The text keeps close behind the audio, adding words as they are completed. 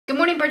Good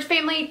morning, Birch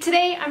family.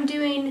 Today I'm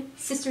doing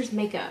sister's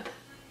makeup.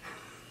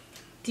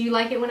 Do you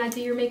like it when I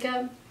do your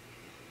makeup?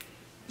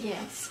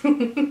 Yes.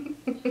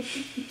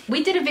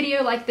 We did a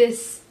video like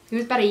this, it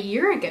was about a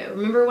year ago.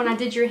 Remember when I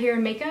did your hair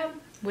and makeup?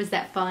 Was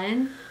that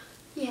fun?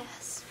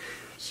 Yes.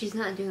 She's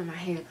not doing my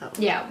hair though.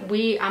 Yeah,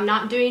 I'm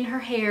not doing her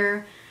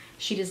hair.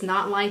 She does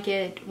not like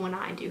it when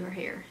I do her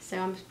hair.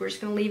 So we're just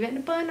gonna leave it in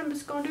a bun. I'm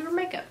just gonna do her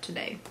makeup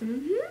today.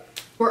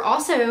 We're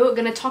also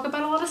gonna talk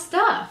about a lot of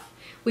stuff.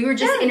 We were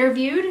just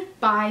interviewed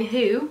by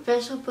who?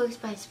 Special Books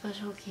by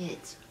Special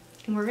Kids.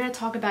 And we're going to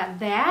talk about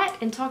that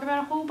and talk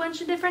about a whole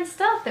bunch of different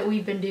stuff that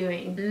we've been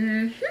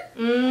doing.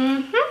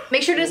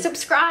 Make sure to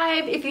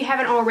subscribe if you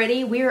haven't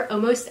already. We are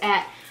almost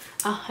at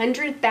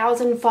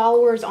 100,000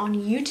 followers on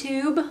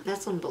YouTube.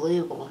 That's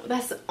unbelievable.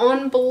 That's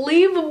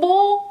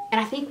unbelievable. And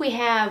I think we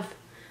have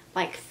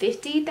like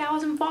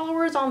 50,000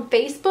 followers on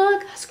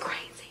Facebook. That's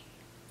crazy.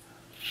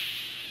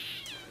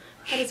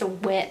 That is a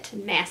wet,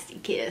 nasty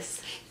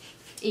kiss.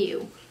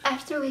 Ew.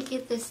 After we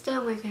get this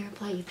done, we're going to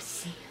play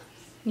Sims.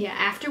 Yeah,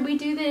 after we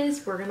do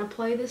this, we're going to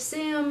play The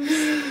Sims.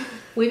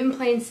 We've been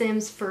playing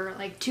Sims for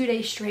like 2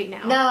 days straight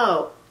now.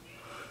 No.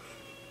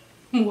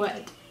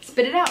 What?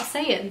 Spit it out,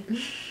 say it.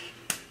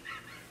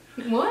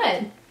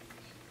 What?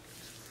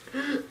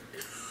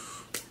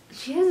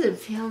 She hasn't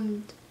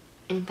filmed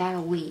in about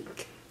a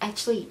week.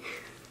 Actually,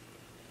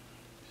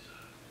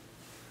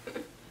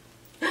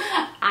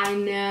 I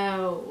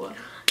know.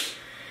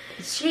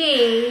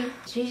 She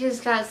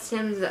just got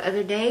Sims the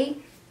other day.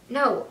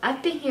 No,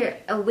 I've been here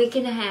a week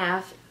and a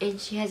half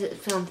and she hasn't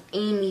filmed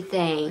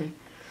anything.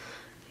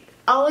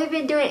 All we've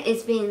been doing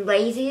is being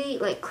lazy,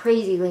 like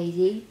crazy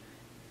lazy.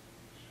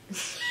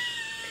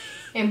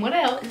 And what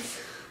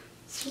else?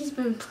 She's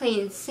been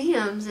playing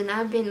Sims and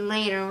I've been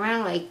laying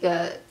around like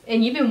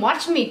And you've been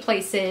watching me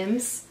play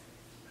Sims,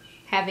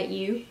 haven't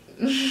you?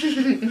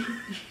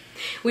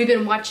 We've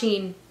been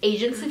watching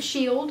Agents of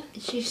S.H.I.E.L.D.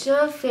 She should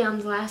have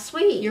filmed last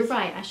week. You're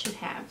right, I should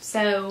have.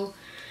 So,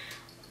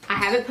 I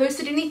haven't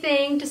posted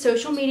anything to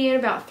social media in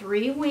about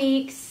 3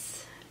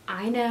 weeks.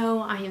 I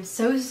know, I am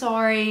so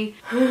sorry.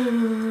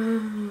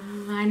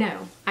 I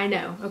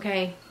know,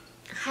 okay?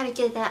 I had to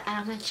get that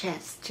out of my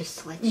chest, just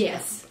to let you know.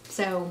 Yes,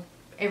 so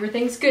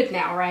everything's good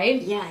now,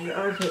 right? Yeah, your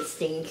armpits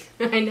stink.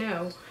 I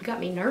know. You got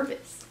me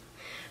nervous.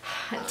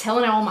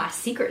 Telling all my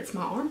secrets,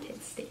 my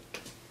armpits stink.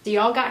 So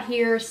y'all got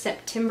here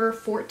September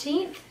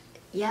 14th?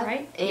 Yep.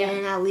 Right?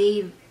 And I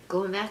leave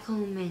going back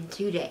home in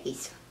 2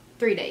 days.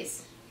 3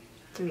 days.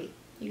 3.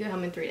 You go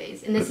home in 3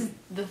 days. And this is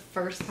the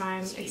first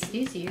time,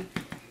 excuse you, and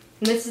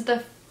this is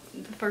the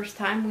first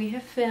time we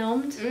have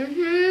filmed.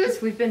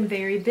 Because we've been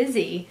very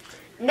busy.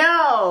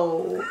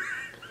 No!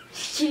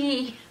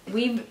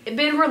 We've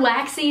been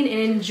relaxing and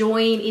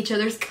enjoying each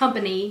other's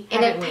company.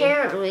 And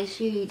apparently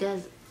she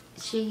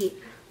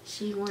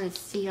wanted to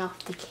see off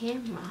the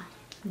camera.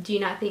 Do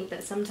you not think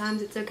that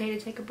sometimes it's okay to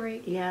take a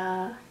break?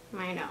 Yeah.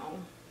 I know.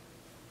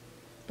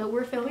 But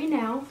we're filming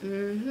now.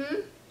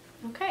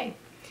 Okay.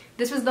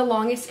 This was the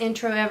longest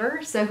intro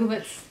ever,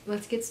 so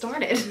let's get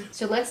started.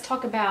 So let's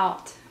talk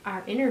about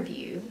our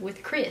interview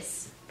with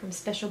Chris from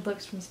Special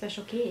Books from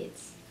Special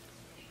Kids.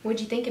 What'd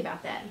you think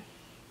about that?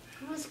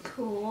 It was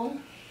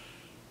cool.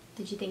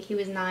 Did you think he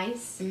was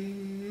nice?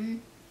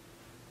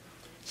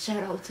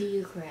 Shout out to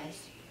you,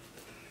 Chris.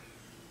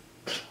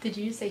 Did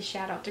you say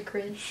shout out to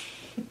Chris?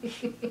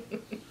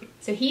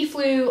 So he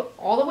flew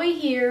all the way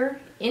here,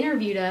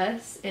 interviewed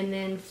us, and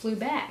then flew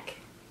back.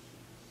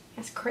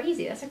 That's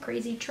crazy. That's a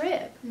crazy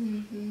trip.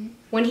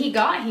 When he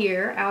got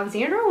here,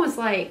 Alexandra was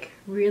like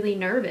really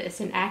nervous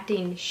and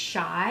acting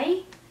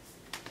shy.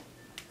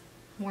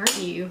 Weren't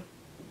you?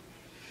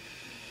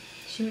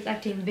 She was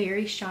acting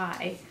very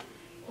shy.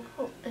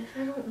 Well, if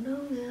I don't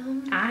know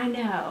them. I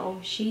know.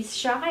 She's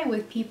shy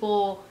with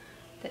people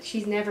that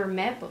she's never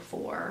met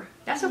before.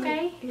 That's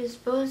okay. You're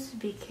supposed to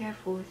be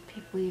careful with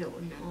people you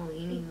don't know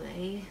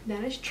anyway.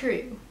 That is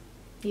true.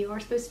 You are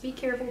supposed to be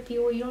careful with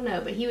people you don't know,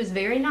 but he was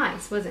very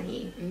nice, wasn't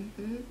he?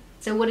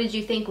 So what did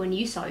you think when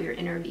you saw your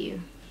interview?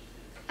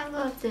 I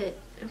loved it.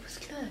 It was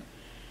good.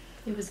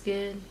 It was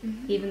good?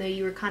 Even though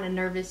you were kind of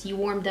nervous, you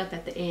warmed up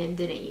at the end,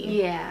 didn't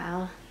you?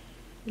 Yeah.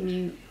 And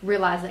you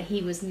realized that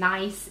he was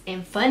nice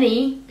and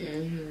funny.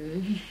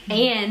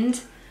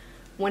 And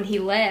when he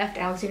left,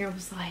 Alexandra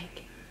was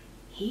like,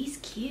 he's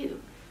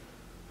cute.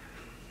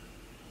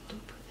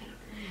 Don't put that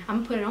on there. I'm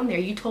gonna put it on there.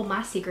 You told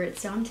my secret,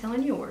 so I'm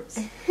telling yours.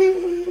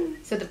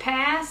 So the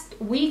past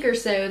week or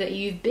so that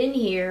you've been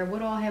here,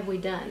 what all have we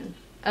done?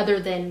 Other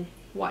than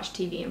watch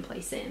TV and play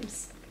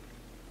Sims.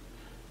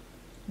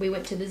 We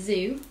went to the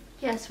zoo.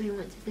 Yes, we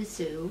went to the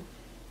zoo.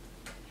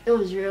 It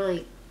was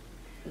really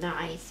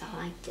nice.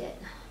 I liked it.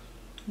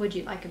 What'd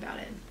you like about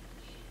it?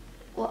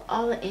 Well,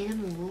 all the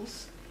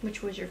animals.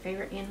 Which was your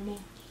favorite animal?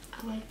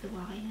 I like the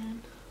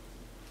lion.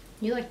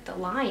 You liked the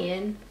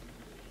lion?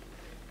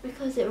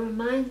 Because it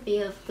reminds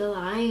me of the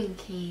Lion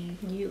King.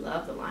 You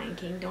love the Lion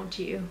King, don't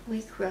you?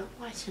 We grew up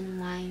watching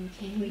the Lion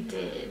King. We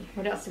did.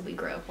 What else did we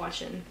grow up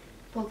watching?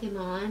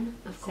 Pokemon,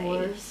 of Same.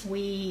 course.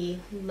 We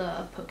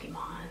love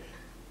Pokemon.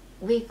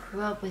 We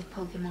grew up with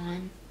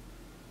Pokemon.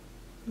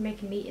 You're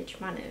making me itch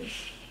my nose.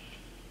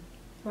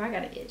 Well, I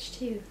got an itch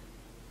too.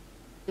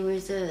 There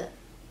was a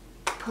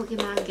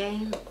Pokemon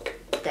game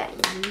that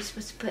you were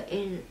supposed to put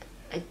in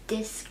a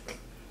disc.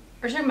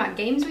 Are you talking about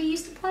games we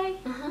used to play?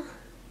 Uh-huh.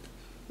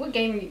 What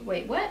game are you...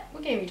 Wait, what?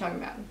 What game are you talking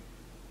about?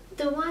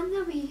 The one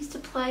that we used to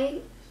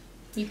play.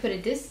 You put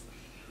a disc...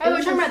 Oh,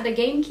 we're talking about the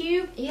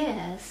GameCube?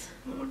 Yes.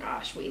 Oh my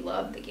gosh, we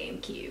love the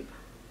GameCube.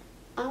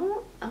 I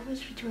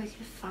wish we could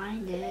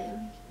find it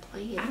and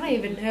play it. I don't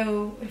even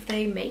know if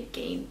they make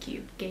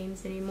GameCube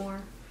games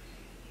anymore.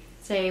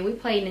 Say, we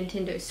play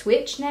Nintendo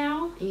Switch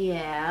now.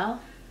 Yeah.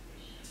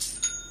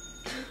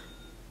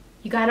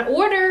 You got an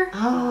order.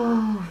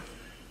 Oh.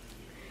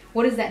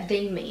 What does that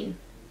ding mean?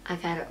 I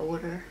got an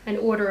order. An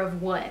order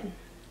of what?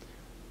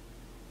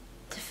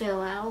 To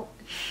fill out.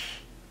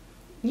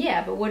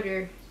 Yeah, but what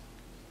are...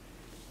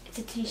 It's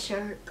a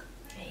t-shirt.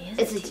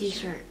 It's a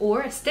t-shirt.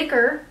 Or a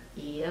sticker.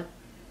 Yep.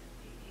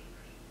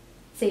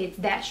 Say it's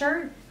that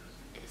shirt.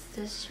 It's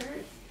this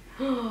shirt.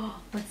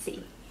 Let's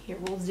see. Here,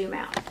 we'll zoom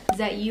out. Is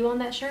that you on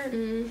that shirt?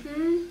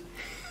 Mm-hmm.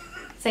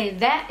 Say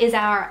that is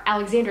our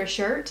Alexandra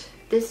shirt.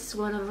 This is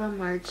one of our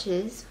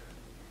merches.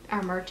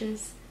 Our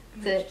merches.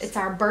 It's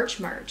our Birch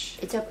merch.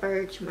 It's a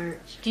Birch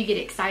merch. Do you get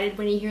excited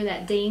when you hear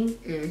that ding?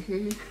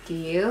 Mm-hmm. Do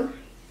you?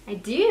 I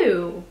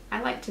do.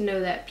 I like to know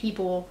that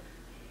people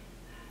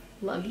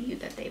love you,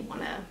 that they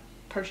want to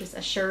purchase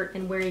a shirt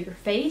and wear your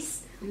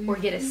face, or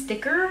get a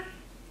sticker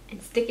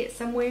and stick it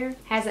somewhere.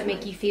 How does that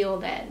make you feel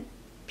that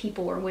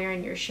people are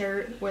wearing your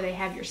shirt where they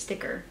have your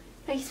sticker?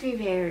 Makes me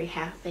very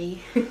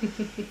happy. You're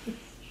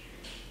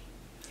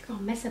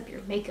gonna mess up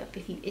your makeup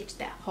if you itch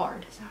that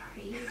hard.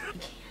 Sorry.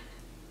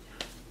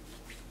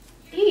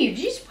 Ew, did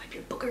you just wipe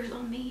your boogers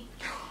on me?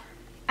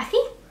 I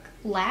think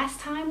last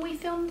time we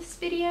filmed this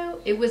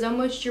video, it was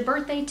almost your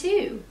birthday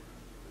too.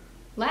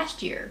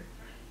 Last year.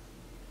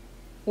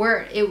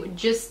 Where it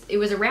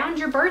was around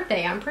your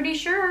birthday, I'm pretty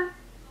sure.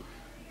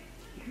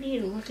 I need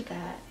to look at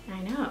that.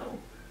 I know.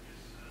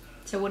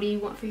 So what do you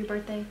want for your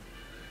birthday?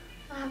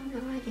 I have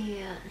no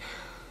idea.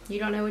 You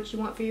don't know what you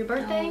want for your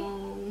birthday?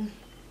 No.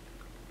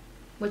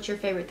 What's your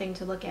favorite thing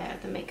to look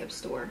at the makeup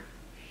store?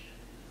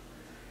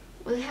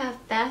 We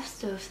have bath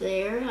stuff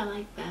there. I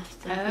like bath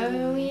stuff.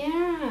 Oh,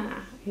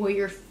 yeah. Well,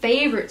 your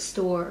favorite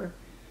store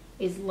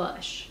is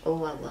Lush.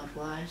 Oh, I love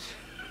Lash.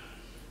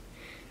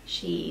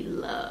 She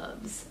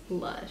loves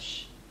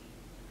Lush.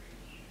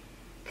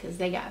 Because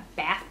they got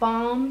bath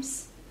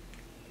bombs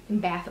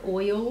and bath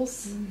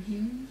oils.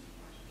 Mm-hmm.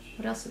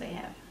 What else do they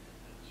have?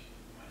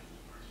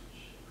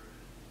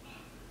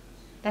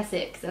 That's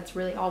it, because that's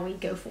really all we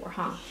go for,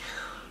 huh?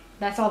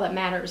 That's all that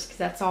matters, because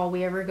that's all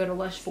we ever go to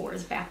Lush for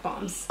is bath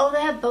bombs. Oh,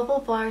 they have bubble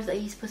bars that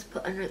you're supposed to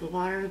put under the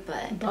water,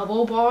 but...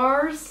 Bubble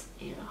bars?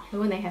 Yeah.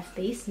 Oh, and they have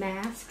face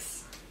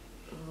masks.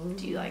 Ooh.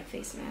 Do you like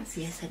face masks?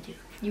 Yes, I do.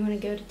 You want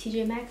to go to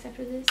TJ Maxx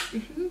after this?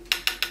 Mm-hmm.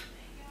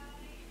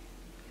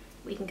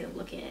 We can go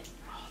look at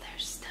all their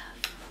stuff.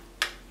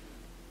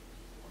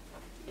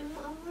 No,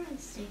 I want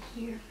to stay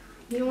here.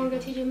 You don't want to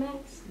go to TJ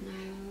Maxx? No.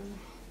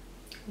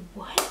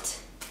 What?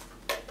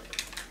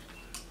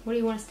 What do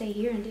you want to stay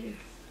here and do?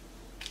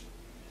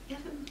 You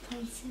haven't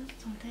played Sims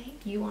all day.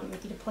 You want me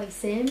to play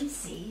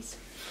Sims? Please.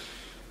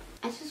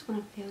 I just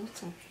want to build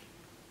something.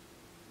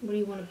 What do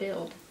you want to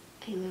build?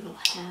 A little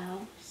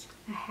house.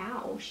 A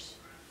house?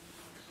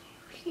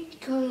 We need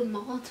to go to the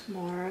mall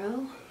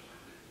tomorrow.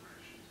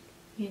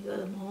 You go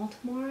to the mall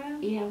tomorrow?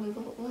 Yeah,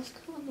 let's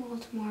go to the mall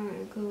tomorrow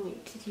and go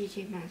to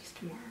TJ Maxx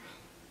tomorrow.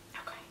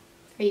 Okay.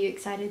 Are you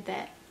excited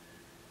that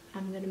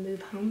I'm going to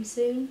move home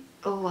soon?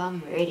 Oh,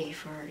 I'm ready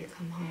for her to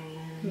come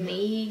home.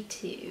 Me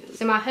too.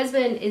 So my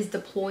husband is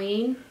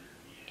deploying,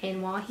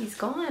 and while he's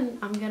gone,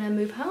 I'm going to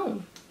move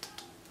home.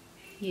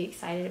 You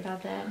excited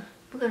about that?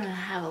 We're going to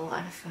have a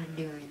lot of fun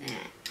doing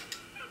that.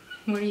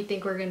 What do you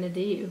think we're going to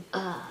do?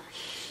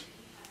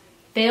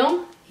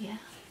 Film? Yeah.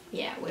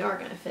 Yeah, we are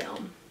going to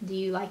film. Do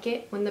you like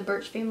it when the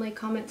Birch family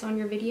comments on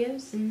your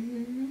videos?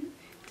 Mm-hmm.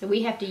 So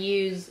we have to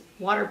use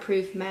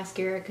waterproof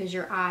mascara because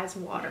your eyes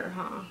water,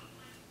 huh?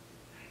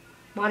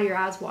 Why do your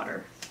eyes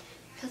water?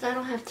 Because I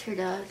don't have tear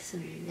ducts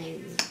and they...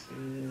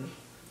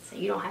 So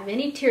you don't have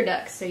any tear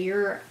ducts, so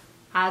your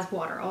eyes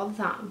water all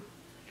the time.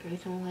 I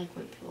don't like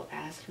when people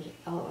ask me,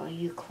 oh, are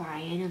you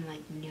crying? I'm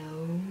like,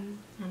 no.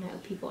 I know,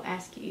 people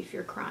ask you if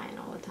you're crying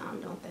all the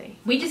time, don't they?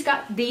 We just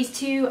got these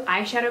two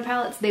eyeshadow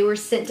palettes. They were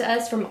sent to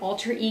us from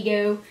Alter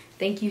Ego.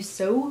 Thank you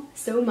so,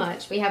 so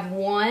much. We have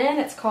one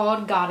that's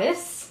called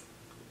Goddess.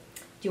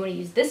 Do you want to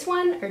use this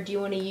one, or do you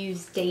want to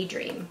use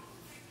Daydream?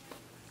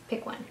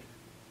 Pick one.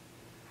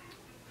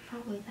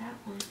 Probably that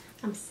one.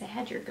 I'm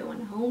sad you're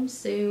going home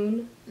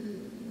soon.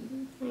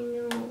 I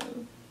know.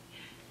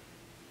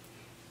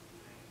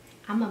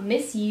 I'm gonna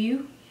miss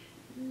you.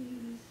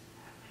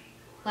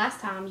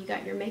 Last time you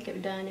got your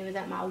makeup done, it was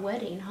at my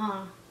wedding,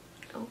 huh?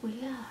 Oh,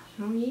 yeah.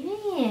 Oh,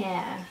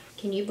 yeah.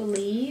 Can you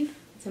believe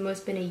it's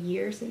almost been a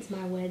year since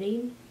my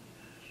wedding?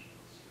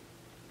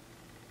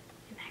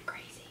 Isn't that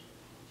crazy?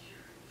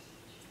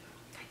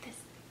 Like this.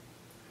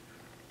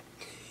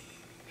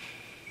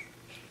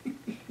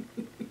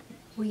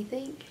 What do you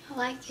think? I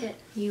like it.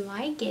 You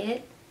like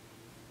it?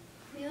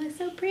 You look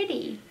so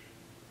pretty.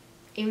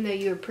 Even though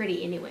you were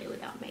pretty anyway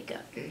without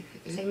makeup.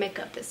 So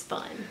makeup is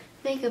fun.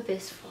 Makeup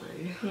is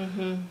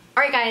fun.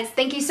 Alright guys,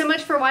 thank you so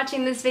much for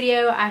watching this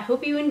video. I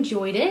hope you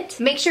enjoyed it.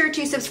 Make sure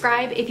to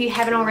subscribe if you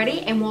haven't already,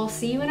 and we'll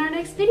see you in our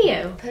next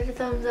video. Put a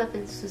thumbs up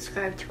and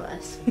subscribe to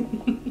us.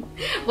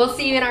 We'll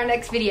see you in our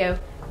next video.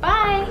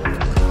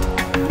 Bye!